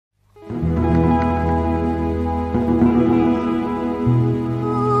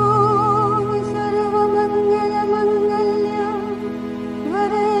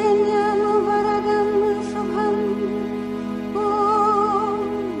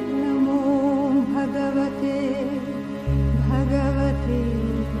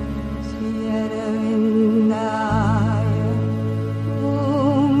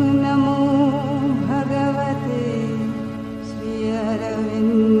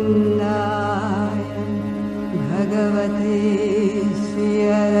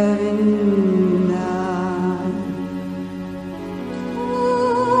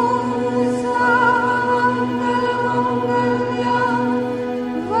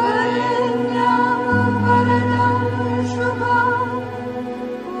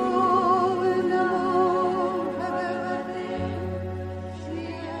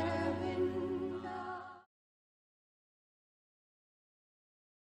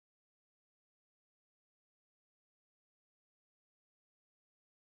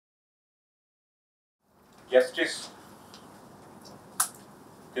Justice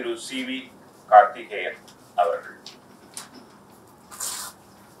C.V.KARTHIKEYAN அவர்கள்.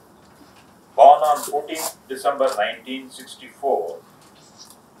 Born on 14th December 1964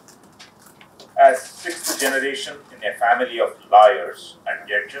 as sixth generation in a family of lawyers and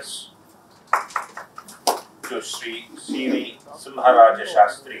judges to Sri C.V.KARTHIKEYAN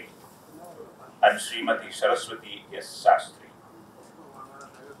Shastri and Srimati Saraswati S. Shastri.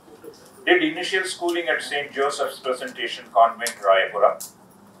 Did initial schooling at St. Joseph's Presentation Convent, Rayapura,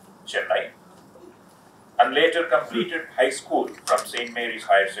 Chennai, and later completed high school from St. Mary's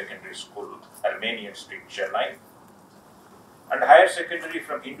Higher Secondary School, Armenian Street, Chennai, and higher secondary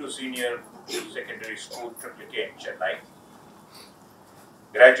from Hindu Senior Secondary School, Triplicane, Chennai.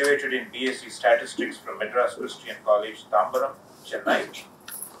 Graduated in BSc Statistics from Madras Christian College, Tambaram, Chennai,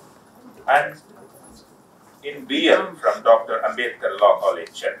 and in BL from Dr. Ambedkar Law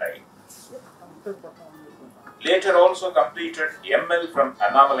College, Chennai. Later also completed ML from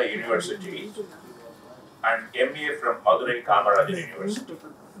Annamalai University and MA from Madurai Kamarajan University.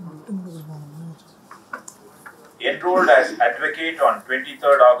 Enrolled as advocate on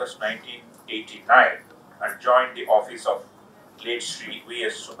 23rd August 1989 and joined the office of late Sri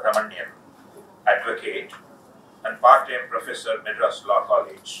V.S. Subramanian, advocate and part-time professor, Madras Law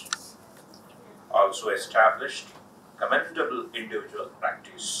College. Also established commendable individual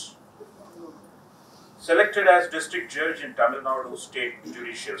practice. Selected as district judge in Tamil Nadu State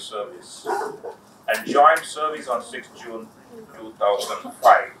Judicial Service and joined service on 6 June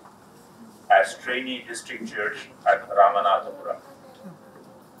 2005 as trainee district judge at Ramanathapuram.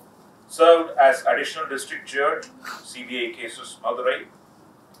 Served as additional district judge, CBI cases Madurai,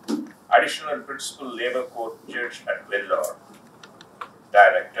 additional principal labor court judge at Vellore,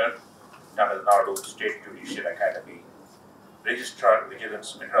 director, Tamil Nadu State Judicial Academy, Registrar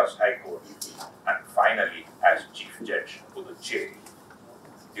Vigilance Madras High Court, and finally as Chief Judge Puducherry,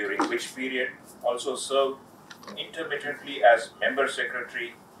 during which period also served intermittently as Member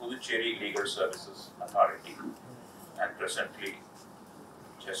Secretary Puducherry Legal Services Authority, and presently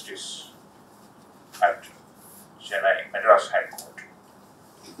Justice at Chennai Madras High Court.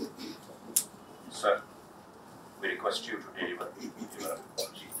 Sir, we request you to deliver your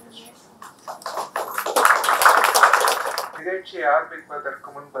chief question. நிகழ்ச்சியை ஆரம்பிப்பதற்கு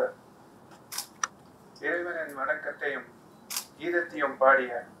முன்பு இறைவனின் வணக்கத்தையும் கீதத்தையும்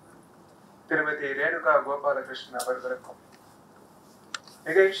பாடிய திருமதி ரேணுகா கோபாலகிருஷ்ணன் அவர்களுக்கும்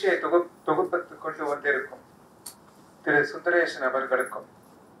நிகழ்ச்சியை தொகுப்பத்துக் கொண்டு வந்திருக்கும் திரு சுந்தரேசன் அவர்களுக்கும்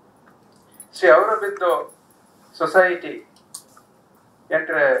ஸ்ரீ அவுரோபிந்தோ சொசைட்டி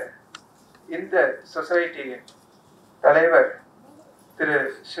என்ற இந்த சொசைட்டியின் தலைவர் திரு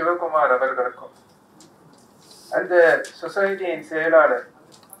சிவகுமார் அவர்களுக்கும் அந்த சொசைட்டியின் செயலாளர்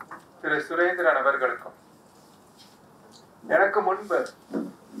திரு சுரேந்திரன் அவர்களுக்கும் எனக்கு முன்பு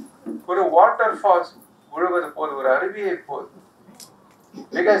ஒரு வாட்டர் ஃபால்ஸ் முழுவது போல் ஒரு அருவியை போல்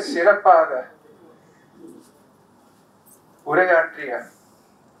மிக சிறப்பாக உரையாற்றிய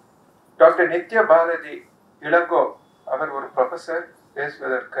டாக்டர் நித்ய பாரதி இளங்கோ அவர் ஒரு ப்ரொஃபசர்,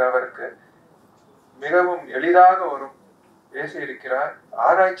 பேசுவதற்கு அவருக்கு மிகவும் எளிதாக வரும், பேசியிருக்கிறார்,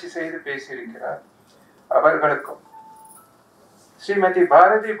 ஆராய்ச்சி செய்து பேசியிருக்கிறார். அவர்களுக்கும் ஸ்ரீமதி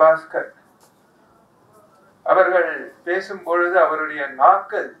பாரதி பாஸ்கர் அவர்கள் பேசும் பொழுது அவருடைய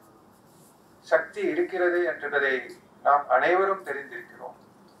நாக்கில் சக்தி இருக்கிறது என்பதை நாம் அனைவரும் தெரிந்திருக்கிறோம்.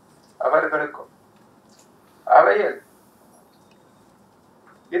 அவர்களுக்கும் அவையில்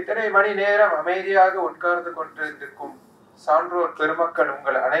இத்தனை மணி நேரம் அமைதியாக உட்கார்ந்து கொண்டிருக்கும் சான்றோர் பெருமக்கள்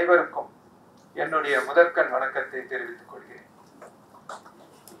உங்கள் அனைவருக்கும் என்னுடைய முதற்கண் வணக்கத்தை தெரிவித்துக் கொள்கிறேன்.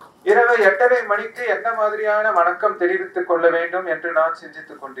 இரவு 8:30 மணிக்கு என்ன மாதிரியான வணக்கம் தெரிவித்துக் கொள்ள வேண்டும் என்று நான்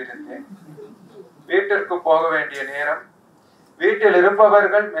சிந்தித்துக் கொண்டிருந்தேன். வீட்டிற்கு போக வேண்டிய நேரம், வீட்டில்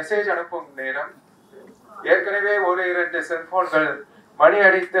இருப்பவர்கள் மெசேஜ் அனுப்பும் நேரம், ஏற்கனவே 1-2 செல்போன்கள் மணி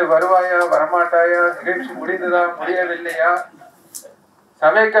அடித்து வருவாயா வரமாட்டாயா, நிகழ்ச்சி முடிந்ததா முடியவில்லையா,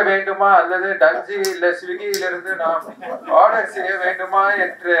 சமைக்க வேண்டுமா அல்லது டன்சி இல்ல ஸ்விக்கியிலிருந்து நாம் ஆர்டர் செய்ய வேண்டுமா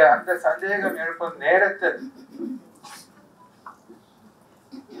என்று அந்த சந்தேகம் எழுப்பும் நேரத்தில்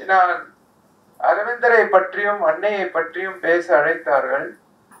நான் அரவிந்தரை பற்றியும் அன்னையை பற்றியும் பேச அழைத்தார்கள்.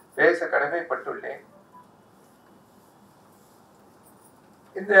 பேச கடமைப்பட்டுள்ளேன்.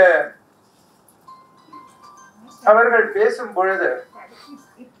 இந்த அவர்கள் பேசும் பொழுது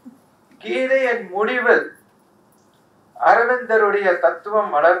கீதையின் முடிவில் அரவிந்தருடைய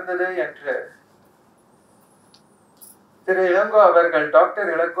தத்துவம் வளர்ந்தது என்று திரு இளங்கோ அவர்கள், டாக்டர்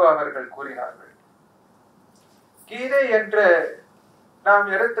இளங்கோ அவர்கள் கூறினார்கள். கீதை என்று நாம்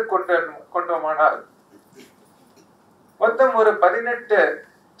எடுத்துக் கொண்டோமானால் மொத்தம் ஒரு 18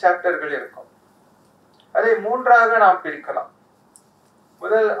 சாப்டர்கள் இருக்கும். அதை மூன்றாக நாம் பிரிக்கலாம்.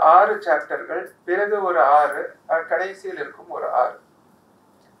 முதல் 6 சாப்டர்கள், பிறகு ஒரு 6, கடைசியில் இருக்கும் ஒரு 6.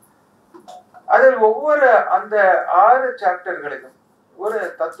 அதில் ஒவ்வொரு அந்த 6 சாப்டர்களிலும் ஒரு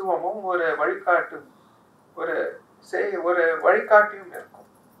தத்துவமும் ஒரு வழிகாட்டும் ஒரு வழிகாட்டியும் இருக்கும்.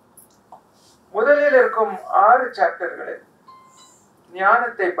 முதலில் இருக்கும் 6 சாப்டர்களில்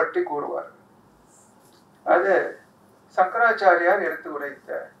ஞானத்தை பற்றி கூறுவார்கள். அது சங்கராச்சாரியார் எடுத்து உரைத்த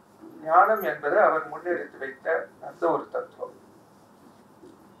ஞானம் என்பது அவர் முன்னெடுத்து வைத்த அந்த ஒரு தத்துவம்.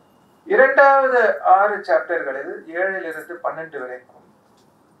 இரண்டாவது 6 சாப்டர்களில் 7 - 12 வரைக்கும்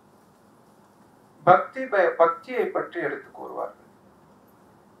பக்தியை பற்றி எடுத்து கூறுவார்கள்.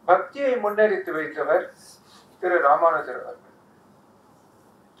 பக்தியை முன்னெடுத்து வைத்தவர் திரு ராமானுஜர் அவர்கள்.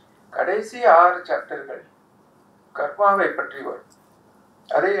 கடைசி 6 சாப்டர்கள் கர்மாவை பற்றி வரும்,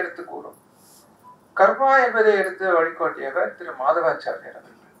 அதை எடுத்து கூறும். கர்மா என்பதை எடுத்து வழிகாட்டியவர் திரு மாதவாச்சாரியர்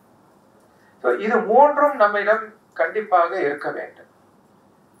அவர்கள். இது மூன்றும் நம்மிடம் கண்டிப்பாக இருக்க வேண்டும்.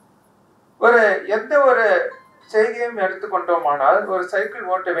 எந்த ஒரு செய்கையும் எடுத்துக்கொண்டோமானால், ஒரு சைக்கிள்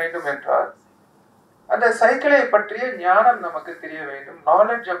ஓட்ட வேண்டும் என்றால் அந்த சைக்கிளை பற்றிய ஞானம் நமக்கு தெரிய வேண்டும்.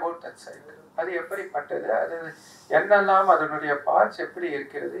 நாலேஜ் அபவுட் தட் சைக்கிள், அது எப்படிப்பட்டது, அது என்னெல்லாம் அதனுடைய பார்ட்ஸ் எப்படி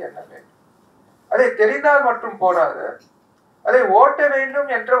இருக்கிறது, என்ன வேண்டும், அதை தெரிந்தால் மட்டும் போராது, அதை ஓட்ட வேண்டும்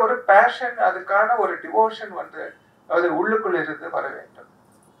என்ற ஒரு பேஷன், அதுக்கான ஒரு டிவோஷன் அது உள்ளுக்குள் இருந்து வர வேண்டும்.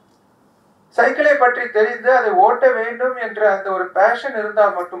 சைக்கிளை பற்றி தெரிந்து அதை ஓட்ட வேண்டும் என்ற அந்த ஒரு பேஷன்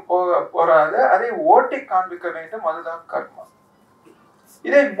இருந்தால் மட்டும் போராது, அதை ஓட்டி காண்பிக்க வேண்டும். அதுதான் கர்மா.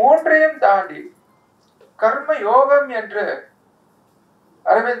 இதை மூன்றையும் தாண்டி கர்ம யோகம் என்று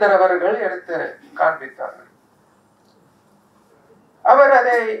அரவிந்தர் அவர்கள் எடுத்து காண்பித்தார்கள். அவர்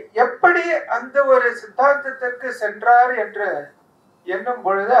அதை எப்படி அந்த ஒரு சித்தாந்தத்திற்கு சென்றார் என்று எண்ணும்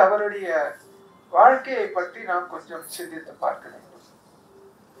பொழுது அவருடைய வாழ்க்கையை பற்றி நாம் கொஞ்சம் சிந்தித்து பார்க்க வேண்டும்.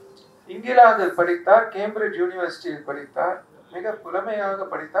 இங்கிலாந்தில் படித்தார், கேம்பிரிட்ஜ் யூனிவர்சிட்டியில் படித்தார், மிக புலமையாக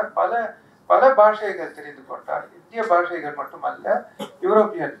படித்தார், பல பாஷைகள் தெரிந்து கொண்டார். இந்திய பாஷைகள் மட்டுமல்ல,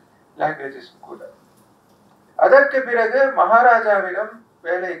 யூரோப்பியன் லாங்குவேஜஸ் கூட. அதற்கு பிறகு மகாராஜாவிடம்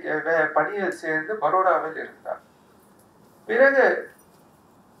பணியில் சேர்ந்து பரோடாவில் இருந்தார். பிறகு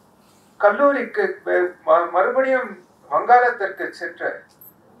கல்லூரிக்கு மறுபடியும் வங்காளத்திற்கு சென்று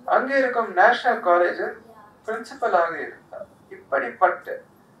அங்கே இருக்கும் நேஷனல் காலேஜில் பிரின்சிபலாக இருந்தார். இப்படிப்பட்ட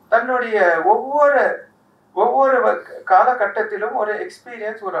தன்னுடைய ஒவ்வொரு காலகட்டத்திலும் ஒரு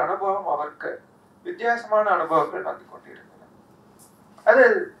எக்ஸ்பீரியன்ஸ், ஒரு அனுபவம், அவருக்கு வித்தியாசமான அனுபவங்கள் வந்து கொண்டிருந்தன. அது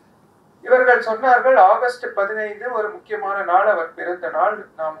இவர்கள் சொன்னார்கள், ஆகஸ்ட் 15 ஒரு முக்கியமான நாள், அவர் பிறந்த நாள்,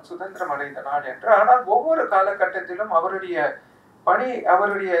 நாம் சுதந்திரம் அடைந்த நாள் என்று. ஆனால் ஒவ்வொரு காலகட்டத்திலும் அவருடைய பணி,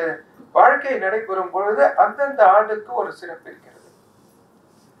 அவருடைய வாழ்க்கை நடைபெறும் பொழுது அந்தந்த ஆண்டுக்கு ஒரு சிறப்பு இருக்கிறது.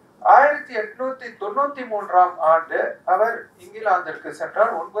 1893ஆம் ஆண்டு அவர் இங்கிலாந்திற்கு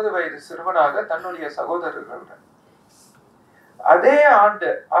சென்றார், 9 வயது சிறுவனாக தன்னுடைய சகோதரர்களுடன். அதே ஆண்டு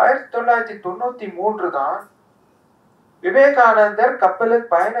 1993 தான் விவேகானந்தர் கப்பலில்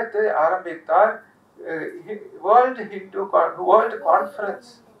பயணத்தை ஆரம்பித்தார். வேர்ல்டு கான்ஃபரன்ஸ்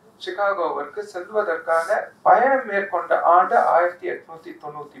சிகாகோவிற்கு செல்வதற்கான பயணம் மேற்கொண்ட ஆண்டு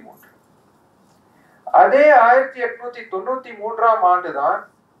 1893. அதே 1893ஆம் ஆண்டுதான்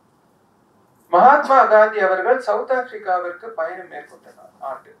மகாத்மா காந்தி அவர்கள் சவுத் ஆப்பிரிக்காவிற்கு பயணம் மேற்கொண்ட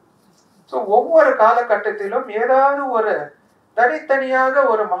ஆண்டு. ஒவ்வொரு காலகட்டத்திலும் ஏதாவது ஒரு தனித்தனியாக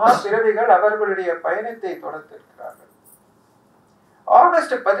ஒரு மகா பிறவிகள் அவர்களுடைய பயணத்தை தொடர்ந்திருக்கிறார்கள்.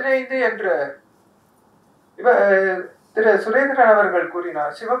 ஆகஸ்ட் 15 என்று திரு சுரேந்திரன் அவர்கள்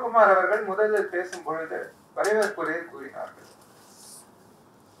கூறினார். சிவகுமார் அவர்கள் முதலில் பேசும் பொழுது வரவேற்புரையில் கூறினார்கள்,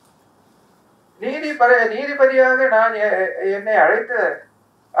 நீதிபதியாக நான் என்னை அழைத்த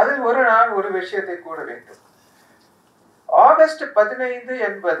அதில் நான் ஒரு விஷயத்தை கூற வேண்டும். ஆகஸ்ட் 15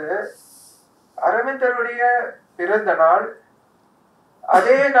 என்பது அரவிந்தருடைய பிறந்த நாள்.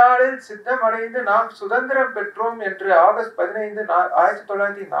 அதே நாளில் சித்தமடைந்து நாம் சுதந்திரம் பெற்றோம் என்று ஆகஸ்ட் 15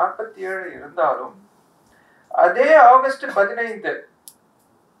 1947 இருந்தாலும், அதே ஆகஸ்ட் 15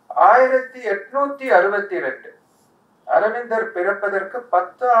 1862 அரவிந்தர் பிறப்பதற்கு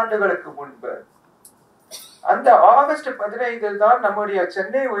 10 ஆண்டுகளுக்கு முன்பு அந்த ஆகஸ்ட் 15 தான் நம்முடைய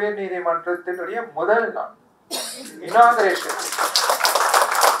சென்னை உயர் நீதிமன்றத்தினுடைய முதல் நாள், இனாகரேஷன்.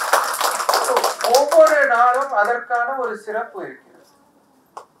 ஒவ்வொரு நாளும் அதற்கான ஒரு சிறப்பு இருக்கிறது.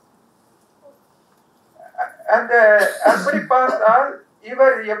 அப்படி பார்த்தால்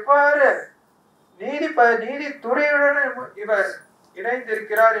இவர் எவ்வாறு நீதித்துறையுடன் இவர்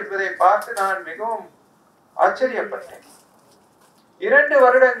இணைந்திருக்கிறார் என்பதை பார்த்து நான் மிகவும் ஆச்சரியப்பட்டேன். 2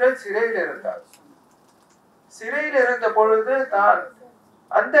 வருடங்கள் சிறையில் இருந்தார். சிறையில் இருந்த பொழுது தான்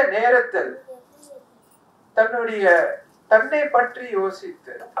அந்த நேரத்தில் தன்னை பற்றி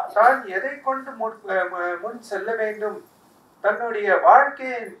யோசித்து தான் எதை கொண்டு முன் செல்ல வேண்டும், தன்னுடைய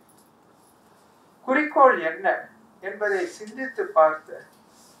வாழ்க்கையின் குறிக்கோள் என்ன என்பதை சிந்தித்து பார்த்து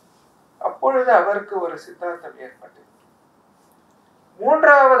அப்பொழுது அவருக்கு ஒரு சித்தாந்தம் ஏற்பட்டது.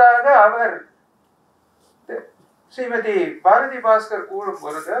 மூன்றாவதாக அவர் ஸ்ரீமதி பாரதி பாஸ்கர் கூறும்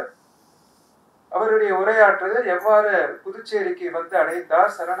பொழுது அவருடைய உரையாற்றுதல் எவ்வாறு புதுச்சேரிக்கு வந்து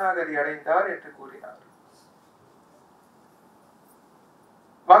அடைந்தார், சரணாகதி அடைந்தார் என்று கூறினார்.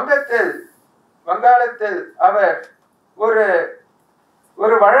 வங்காளத்தில் அவர்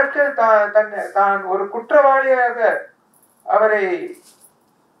ஒரு வழக்கில் தான் ஒரு குற்றவாளியாக அவரை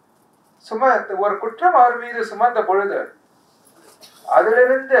ஒரு குற்றம் அவர் மீது சுமந்த பொழுது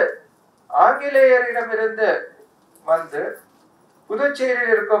அதிலிருந்து ஆங்கிலேயரிடமிருந்து வந்து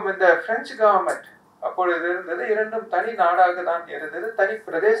புதுச்சேரியில் இருக்கும் இந்த பிரெஞ்சு கவர்மெண்ட் அப்பொழுது இருந்தது, இரண்டும் தனி நாடாக தான் இருந்தது, தனி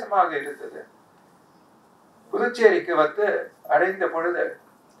பிரதேசமாக இருந்தது. புதுச்சேரிக்கு வந்து அடைந்த பொழுது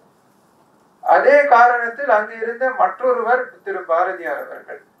அதே காரணத்தில் அங்கு இருந்த மற்றொருவர் திரு பாரதியார்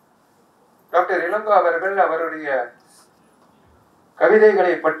அவர்கள், டாக்டர் இளங்கோ அவர்கள் அவருடைய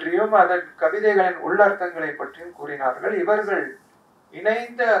கவிதைகளை பற்றியும் அதன் கவிதைகளின் உள்ளர்த்தங்களை பற்றியும் கூறினார்கள். இவர்கள்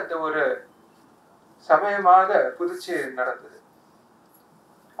இணைந்த அந்த ஒரு சமயமாக புதுச்சேரி நடந்தது.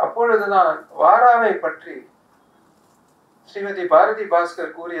 அப்பொழுதுதான் வாராவை பற்றி ஸ்ரீமதி பாரதி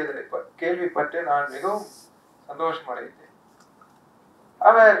பாஸ்கர் கூறியதை கேள்விப்பட்டு நான் மிகவும் சந்தோஷம் அடைந்தேன்.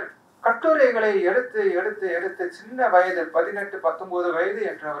 அவர் கட்டுரைகளை எடுத்து எடுத்து எடுத்து சின்ன வயது 18-19 வயது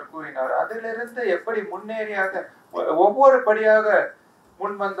என்று அவர் கூறினார். அதிலிருந்து எப்படி முன்னேறியாக ஒவ்வொரு படியாக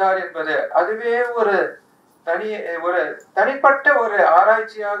முன் வந்தார் என்பது அதுவே ஒரு தனிப்பட்ட ஒரு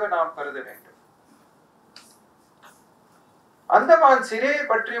ஆராய்ச்சியாக நாம் கருத வேண்டும். அந்தமான் சிறையை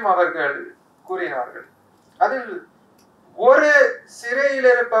பற்றியும் அவர்கள் கூறினார்கள். அதில் ஒரு சிறையில்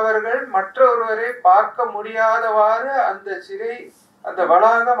இருப்பவர்கள் மற்றொருவரை பார்க்க முடியாதவாறு அந்த சிறை அந்த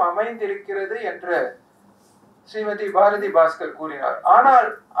வளாகம் அமைந்திருக்கிறது என்று ஸ்ரீமதி பாரதி பாஸ்கர் கூறினார். ஆனால்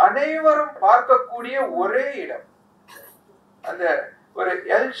அனைவரும் பார்க்கக்கூடிய ஒரே இடம் அந்த ஒரு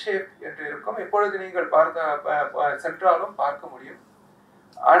எல் ஷேப் என்று இருக்கும். இப்பொழுது நீங்கள் சென்றாலும் பார்க்க முடியும்.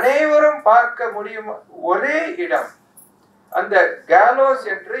 அனைவரும் பார்க்க முடியும் ஒரே இடம் அந்த கேலோஸ்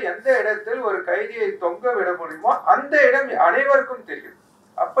என்று எந்த இடத்தில் ஒரு கைதியை தொங்க விட முடியுமோ அந்த இடம் அனைவருக்கும் தெரியும்.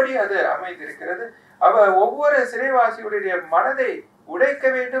 அப்படி அது அமைந்திருக்கிறது. ஒவ்வொரு சிறைவாசியுடைய மனதை உடைக்க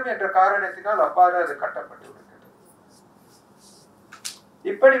வேண்டும் என்ற காரணத்தினால் அவ்வாறு அது கட்டப்பட்டு விடுகிறது.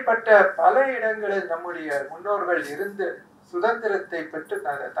 இப்படிப்பட்ட பல இடங்களில் நம்முடைய முன்னோர்கள் இருந்து சுதந்திரத்தை பெற்று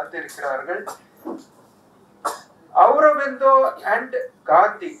தந்திருக்கிறார்கள். ஔரோபிந்தோ அண்ட்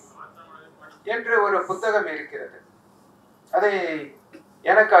காந்தி என்று ஒரு புத்தகம் இருக்கிறது. அதை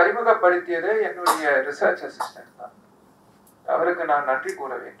எனக்கு அறிமுகப்படுத்தியது என்னுடைய ரிசர்ச் அசிஸ்டன்ட் தான். அவருக்கு நான் நன்றி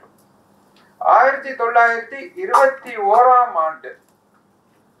கூற வேண்டும். 1921ஆம் ஆண்டு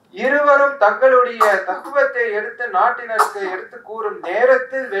இருவரும் தங்களுடைய தத்துவத்தை எடுத்து நாட்டினருக்கு எடுத்து கூறும்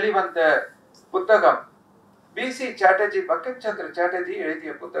நேரத்தில் வெளிவந்த புத்தகம் பிசி சாட்டர்ஜி, பங்கிம் சந்திர சாட்டர்ஜி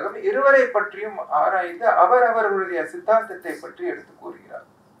எழுதிய புத்தகம். இருவரை பற்றியும் ஆராய்ந்து அவர்களுடைய சித்தாந்தத்தை பற்றி எடுத்து கூறுகிறார்.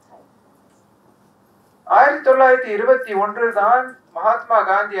 1921 தான் மகாத்மா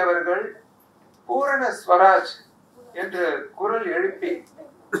காந்தி அவர்கள் பூரண ஸ்வராஜ் என்று குரல் எழுப்பி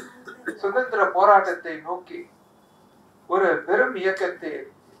சுதந்திர போராட்டத்தை நோக்கி ஒரு பெரும் இயக்கத்தை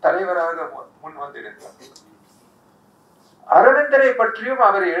தலைவராக முன் வந்திருந்தார். அரவிந்தரை பற்றியும்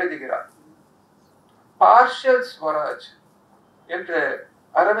அவர் எழுதுகிறார். பார்ஷியல் ஸ்வராஜ் என்ற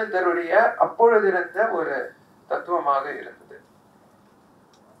அரவிந்தருடைய அப்பொழுது இருந்த ஒரு தத்துவமாக இருந்தது.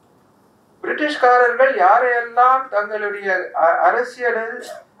 பிரிட்டிஷ்காரர்கள் யாரையெல்லாம் தங்களுடைய அரசியலில்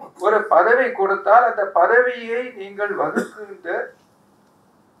ஒரு பதவி கொடுத்தால் அந்த பதவியை நீங்கள் வகுக்கின்ற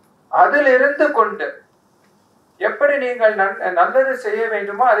அதில் இருந்து கொண்டு எப்படி நீங்கள் நல்லது செய்ய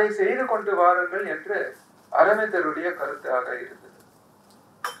வேண்டுமோ அதை செய்து கொண்டு வாருங்கள் என்று அரவிந்தருடைய கருத்தாக இருந்தது.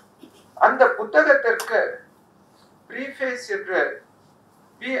 அந்த புத்தகத்திற்கு ப்ரீஃபேஸ் என்று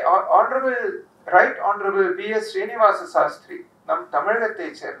right honourable B.S. Srinivasa Shastri, நம் தமிழகத்தை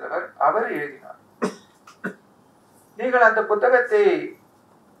சேர்ந்தவர், அவர் எழுதினார். நீங்கள் அந்த புத்தகத்தை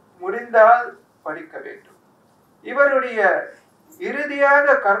முடிந்தால் படிக்க வேண்டும். இவருடைய இறுதியாக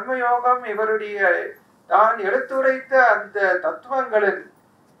கர்மயோகம், இவருடைய தான் எடுத்துரைத்த அந்த தத்துவங்களின்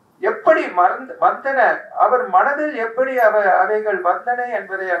எப்படி வந்தன, அவர் மனதில் எப்படி அவைகள் வந்தன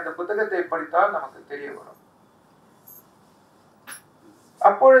என்பதை அந்த புத்தகத்தை படித்தால் நமக்கு தெரிய வரும்.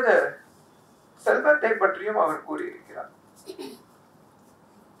 அப்பொழுது செல்வத்தை பற்றியும் அவர் கூறியிருக்கிறார்.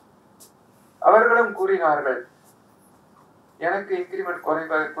 அவர்களும் கூறினார்கள், எனக்கு இன்கிரிமெண்ட்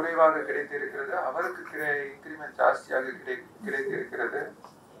குறைவாக கிடைத்திருக்கிறது, அவருக்கு இன்கிரிமெண்ட் ஜாஸ்தியாக கிடைத்திருக்கிறது.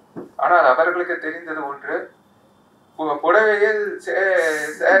 ஆனால் அவர்களுக்கு தெரிந்தது ஒன்று, புடவையில்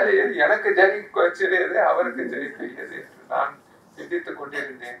சேலையில் எனக்கு ஜரி கொச்சியது அவருக்கு ஜரி பெய்யது என்று நான் சிந்தித்துக்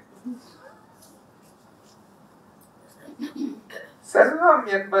கொண்டிருந்தேன். செல்வம்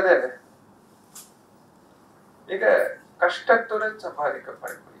என்பது மிக கஷ்டத்துடன்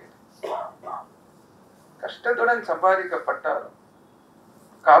சம்பாதிக்கப்படக்கூடியது. கஷ்டத்துடன் சம்பாதிக்கப்பட்டாலும்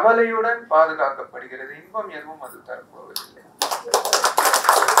கவலையுடன் பாதுகாக்கப்படுகிறது. இன்பம் எதுவும் அது தரப்போவதில்லை.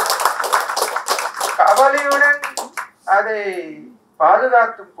 கவலையுடன் அதை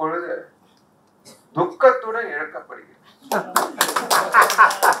பாதுகாக்கும் பொழுது துக்கத்துடன் இழக்கப்படுகிறது.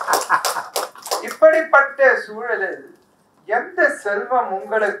 இப்படிப்பட்ட சூழலில் எந்த செல்வம்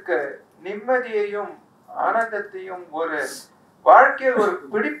உங்களுக்கு நிம்மதியையும் ஆனந்தத்தையும் ஒரு வாழ்க்கையில் ஒரு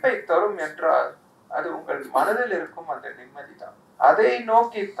பிடிப்பை தரும் என்றால் அது உங்கள் மனதில் இருக்கும் அந்த நிம்மதி தான். அதை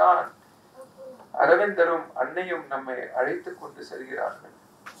நோக்கித்தான் அரவிந்தரும் அன்னையும் நம்மை அழைத்துக் கொண்டு செல்கிறார்கள்.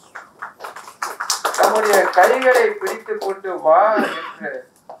 நம்முடைய கைகளை பிடித்துக் கொண்டு வா என்று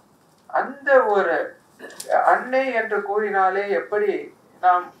அந்த ஒரு அன்னை என்று கூறினாலே எப்படி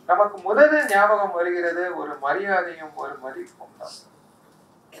நமக்கு முதலில் ஞாபகம் வருகிறது ஒரு மரியாதையும் ஒரு மதிப்பும் தான்.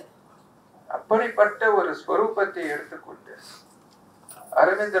 அப்படிப்பட்ட ஒரு ஸ்வரூபத்தை எடுத்துக்கொண்டு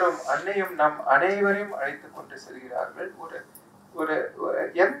அரவிந்தரும் அன்னையும் நம் அனைவரையும் அழைத்துக் கொண்டு செல்கிறார்கள். ஒரு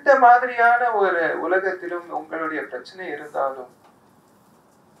எந்த மாதிரியான ஒரு உலகத்திலும் உங்களுடைய பிரச்சனை இருந்தாலும்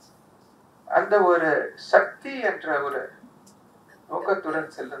அந்த ஒரு சக்தி என்ற ஒரு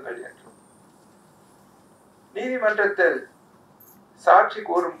நோக்கத்துடன் செல்லுங்கள் என்றும், நீதிமன்றத்தில் சாட்சி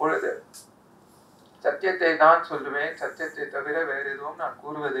கூறும் பொழுது சத்தியத்தை நான் சொல்லுவேன், சத்தியத்தை தவிர வேறு எதுவும் நான்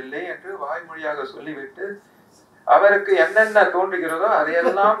கூறுவதில்லை என்று வாய்மொழியாக சொல்லிவிட்டு அவருக்கு என்னென்ன தோன்றுகிறதோ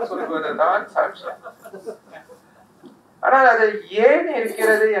அதையெல்லாம் சொல்வதுதான் சாட்சியம். ஆனால் அது ஏன்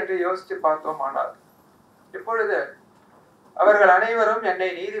இருக்கிறது என்று யோசித்து பார்த்தோமானால், இப்பொழுது அவர்கள் அனைவரும் என்னை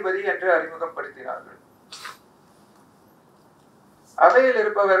நீதிபதி என்று அறிமுகப்படுத்தினார்கள். அவையில்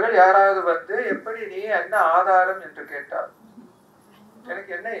இருப்பவர்கள் யாராவது வந்து எப்படி நீ என்ன ஆதாரம் என்று கேட்டார்.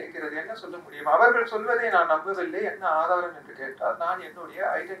 எனக்கு என்ன இருக்கிறது, என்ன சொல்ல முடியும்? அவர்கள் சொல்வதை நான் நம்பவில்லை. என்ன ஆதாரம் என்று கேட்டால் நான் என்னுடைய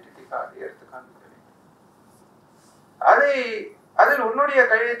ஐடென்டிட்டி கார்டு எடுத்து காண்பிக்க வேண்டும். அதில் உன்னுடைய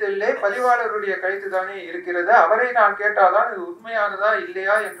கையெழுத்து இல்லை, பதிவாளருடைய கையெழுத்து தானே இருக்கிறது. அவரை நான் கேட்டால்தான் இது உண்மையானதா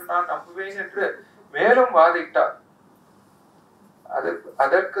இல்லையா என்று நான் நம்புவேன் என்று மேலும் வாதிட்டார்.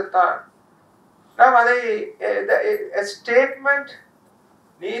 அதற்குத்தான் நாம் அதை ஸ்டேட்மெண்ட்,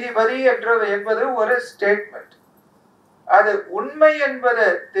 நீதிபதி என்பது ஒரு ஸ்டேட்மெண்ட். அது உண்மை என்பதை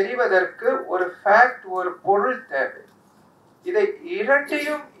தெரிவதற்கு ஒரு ஃபேக்ட், ஒரு பொருள் தேவை. இதை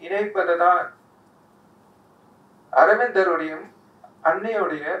இரண்டையும் இணைப்பதுதான் அரவிந்தருடைய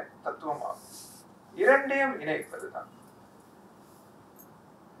அன்னையுடைய தத்துவமாகும். இரண்டையும் இணைப்பதுதான்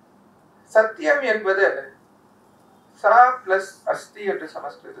சத்தியம் என்பது சா பிளஸ் அஸ்தி என்று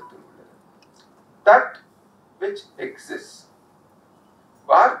சமஸ்கிருதத்தில் உள்ளது. That which exists.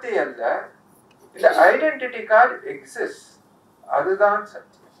 வார்த்தை அல்ல, இந்த ஐடென்டிட்டி கார்டு எக்ஸிஸ்ட், அதுதான்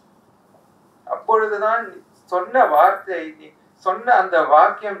சத்தியம். அப்பொழுதுதான் சொன்ன வார்த்தை, சொன்ன அந்த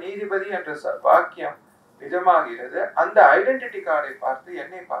வாக்கியம், நீதிபதி என்ற வாக்கியம் நிஜமாகிறது. அந்த ஐடென்டிட்டி கார்டை பார்த்து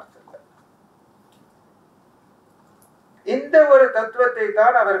என்னை பார்த்தல்ல. இந்த ஒரு தத்துவத்தை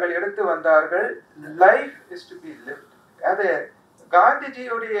தான் அவர்கள் எடுத்து வந்தார்கள். Life is to be lived. அது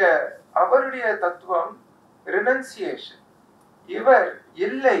காந்திஜியுடைய அவருடைய தத்துவம் ரினன்சியேஷன். இவர்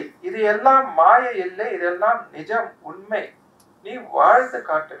இல்லை, இது எல்லாம் மாய இல்லை, இதெல்லாம் நிஜம், உண்மை. நீ வாழ்ந்து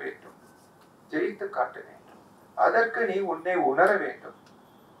காட்ட வேண்டும், ஜெயித்து காட்ட வேண்டும். அதற்கு நீ உன்னை உணர வேண்டும்.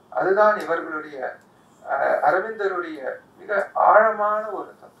 அதுதான் இவர்களுடைய அரவிந்தருடைய மிக ஆழமான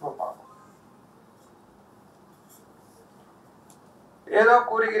ஒரு தத்துவமாகும். ஏதோ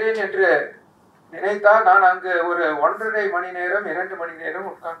கூறுகிறேன் என்று நினைத்தால் நான் அங்கு ஒரு 1.5 மணி நேரம் 2 மணி நேரம்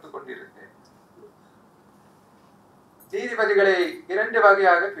உட்கார்ந்து கொண்டிருந்தேன். நீதிபதிகளை 2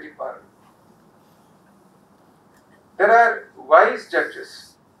 வகையாக பிரிப்பார்கள். There are wise judges.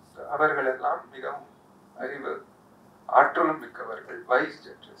 அவர்கள் எல்லாம் மிகவும் அறிவு ஆற்றலும் மிக்கவர்கள். wise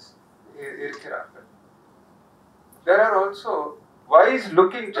judges இருக்கிறார்கள். There are also wise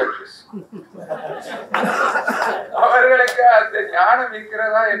looking judges. அவர்களுக்கு அந்த ஞானம்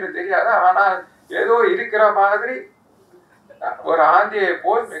இருக்கிறதா என்று தெரியாது, ஆனால் ஏதோ இருக்கிற மாதிரி ஒரு ஆந்தியை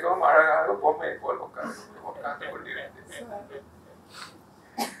போல் மிகவும் அழகாக பொம்மையை போல் உட்கார்ந்து கொண்டிருந்தது.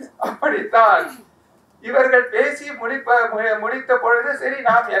 அப்படித்தான் இவர்கள் பேசி முடித்த பொழுது சரி,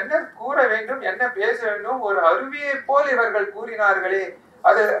 நாம் என்ன கூற வேண்டும், என்ன பேச வேண்டும், ஒரு அருவியை போல் இவர்கள் கூறினார்களே,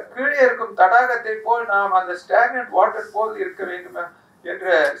 அது கீழே இருக்கும் தடாகத்தை போல் நாம் அந்த ஸ்டாக்னன்ட் வாட்டர் போல் இருக்க வேண்டும் என்ற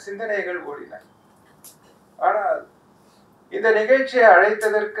சிந்தனைகள் ஓடின. ஆனால் இந்த நிகழ்ச்சியை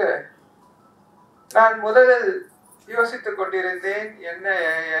அழைத்ததற்கு நான் முதலில் யோசித்துக் கொண்டிருந்தேன், என்ன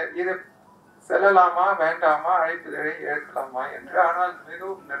இது செல்லலாமா வேண்டாமா அழைப்புதழை ஏற்கலாமா என்று. ஆனால்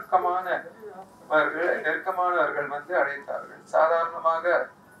மிகவும் நெருக்கமானவர்கள் வந்து அழைத்தார்கள். சாதாரணமாக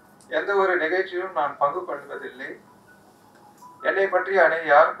எந்த ஒரு நிகழ்ச்சியிலும் நான் பங்கு கொள்வதில்லை. என்னை பற்றி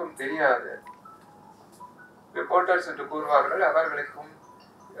யாருக்கும் தெரியாது. ரிப்போர்ட்டர்ஸ் என்று கூறுவார்கள். அவர்களுக்கும்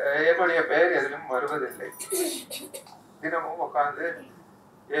என்னுடைய பெயர் எதிலும் வருவதில்லை. தினமும் உட்கார்ந்து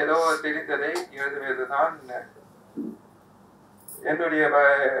ஏதோ தெரிந்ததை எழுதுவதுதான் என்னுடைய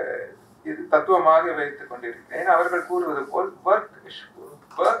இது தத்துவமாக வைத்துக் கொண்டிருக்கிறேன். அவர்கள் கூறுவது போல் work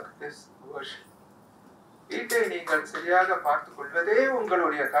is worship. வீட்டை நீங்கள் சரியாக பார்த்துக் கொள்வதே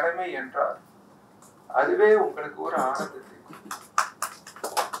உங்களுடைய கடமை என்றால் அதுவே உங்களுக்கு ஒரு ஆனந்தத்தை.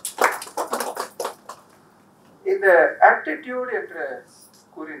 இந்த ஆட்டிடியூட் என்று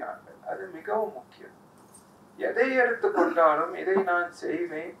கூறினார்கள். அது மிகவும் முக்கியம். எதை எடுத்துக்கொண்டாலும் இதை நான்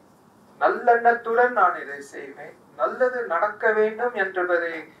செய்வேன், நல்லெண்ணத்துடன் நான் இதை செய்வேன், நல்லது நடக்க வேண்டும்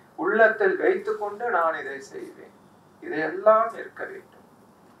என்பதை உள்ளத்தில் வைத்துக் கொண்டு நான் இதை செய்வேன். இதையெல்லாம் இருக்க வேண்டும்.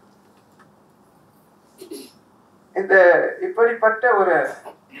 இந்த இப்படிப்பட்ட ஒரு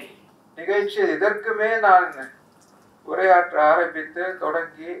நிகழ்ச்சி இதற்கு மேல் நான் உரையாற்ற ஆரம்பித்து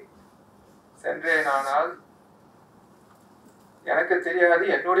தொடங்கி சென்றேனானால் எனக்கு தெரியாது.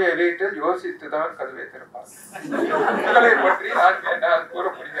 என்னுடைய வீட்டில் யோசித்துதான் கதவை திறப்பார்கள். பற்றி நான் என்னால் கூற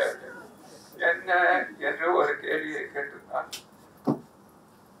முடியாது. என்ன என்று ஒரு கேள்வியை கேட்டுத்தான்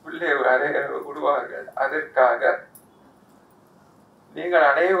உள்ளே விடுவார்கள். அதற்காக நீங்கள்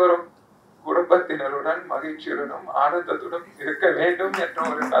அனைவரும் குடும்பத்தினருடன் மகிழ்ச்சியுடனும் ஆனந்தத்துடன் இருக்க வேண்டும் என்ற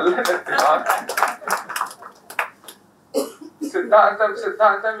ஒரு நல்லெண்ணத்தினால்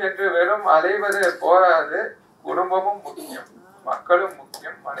சித்தாந்தம் என்று வெறும் அலைவது போராது. குடும்பமும் முக்கியம், மக்களும்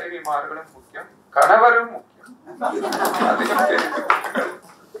முக்கியம், மனைவிமார்களும் முக்கியம், கணவரும் முக்கியம். அதையும் தெரிந்து கொள்ளுங்கள்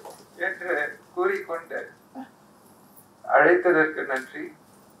என்று கூறிக்கொண்டு அழைத்ததற்கு நன்றி.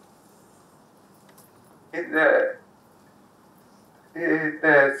 இந்த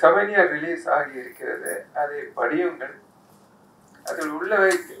சவனியர் ரிலீஸ் ஆகி இருக்கிறது. அதை படியுங்கள். அதில்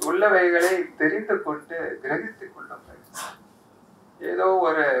உள்ளவைகளை தெரிந்து கொண்டு கிரகித்துக் கொள்ளுங்கள். ஏதோ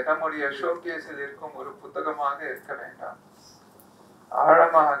ஒரு நம்முடைய ஷோகேஸில் இருக்கும் ஒரு புத்தகமாக இருக்க வேண்டாம்.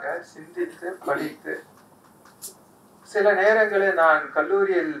 ஆழமாக சிந்தித்து படித்து. சில நேரங்களில் நான்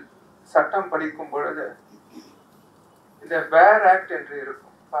கல்லூரியில் சட்டம் படிக்கும் பொழுது இந்த வேர் ஆக்ட் என்று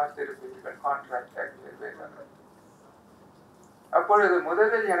இருக்கும், பார்த்திருப்பீர்கள். Contract act. அப்பொழுது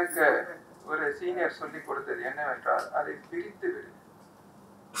முதலில் எனக்கு ஒரு சீனியர் சொல்லிக் கொடுத்தது என்னவென்றால், அதை பிரித்து விடு,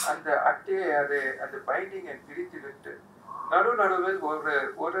 அந்த அட்டையை அந்த பைண்டிங்கை பிரித்து விட்டு நடுவில்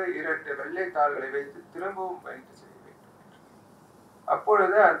ஒரு இரண்டு வெள்ளை தாள்களை வைத்து திரும்பவும் பைண்ட் செய்ய வேண்டும்.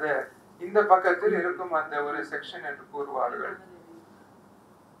 அப்பொழுது அந்த இந்த பக்கத்தில் இருக்கும் அந்த ஒரு செக்ஷன் என்று கூறுவார்கள்.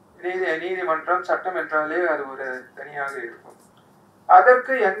 நீதிமன்றம் சட்டம் என்றாலே அது ஒரு தனியாக இருக்கும்.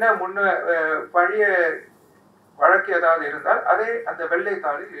 அதற்கு என்ன பழைய வழக்கு ஏதாவது இருந்தால் அதை அந்த வெள்ளை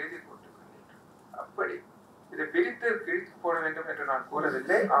தாளில் எழுதி போட்டுக்கொண்டேன். அப்படி இதை கிழித்து போட வேண்டும் என்று நான்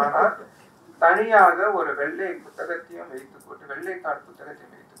கூறவில்லை. ஆனால் தனியாக ஒரு வெள்ளை புத்தகத்தையும் வைத்துக் கொண்டு, வெள்ளைத்தாள்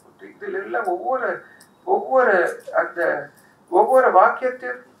புத்தகத்தையும் வைத்துக் கொண்டு இதில் உள்ள ஒவ்வொரு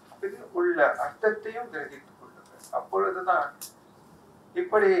வாக்கியத்திற்கு உள்ள அர்த்தத்தையும் கிரகித்துக் கொள்ளுங்கள். அப்பொழுதுதான்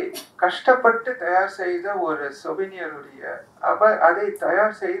இப்படி கஷ்டப்பட்டு தயார் செய்த ஒரு சொவினியருடைய அதை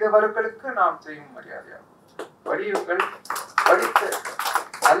தயார் செய்தவர்களுக்கு நாம் செய்யும் மரியாதையாகும். படியுங்கள், படித்து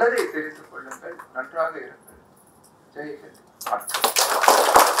நல்லதை தெரிந்து கொள்ளுங்கள், நன்றாக இருங்கள். ஜெய் ஹிந்த்.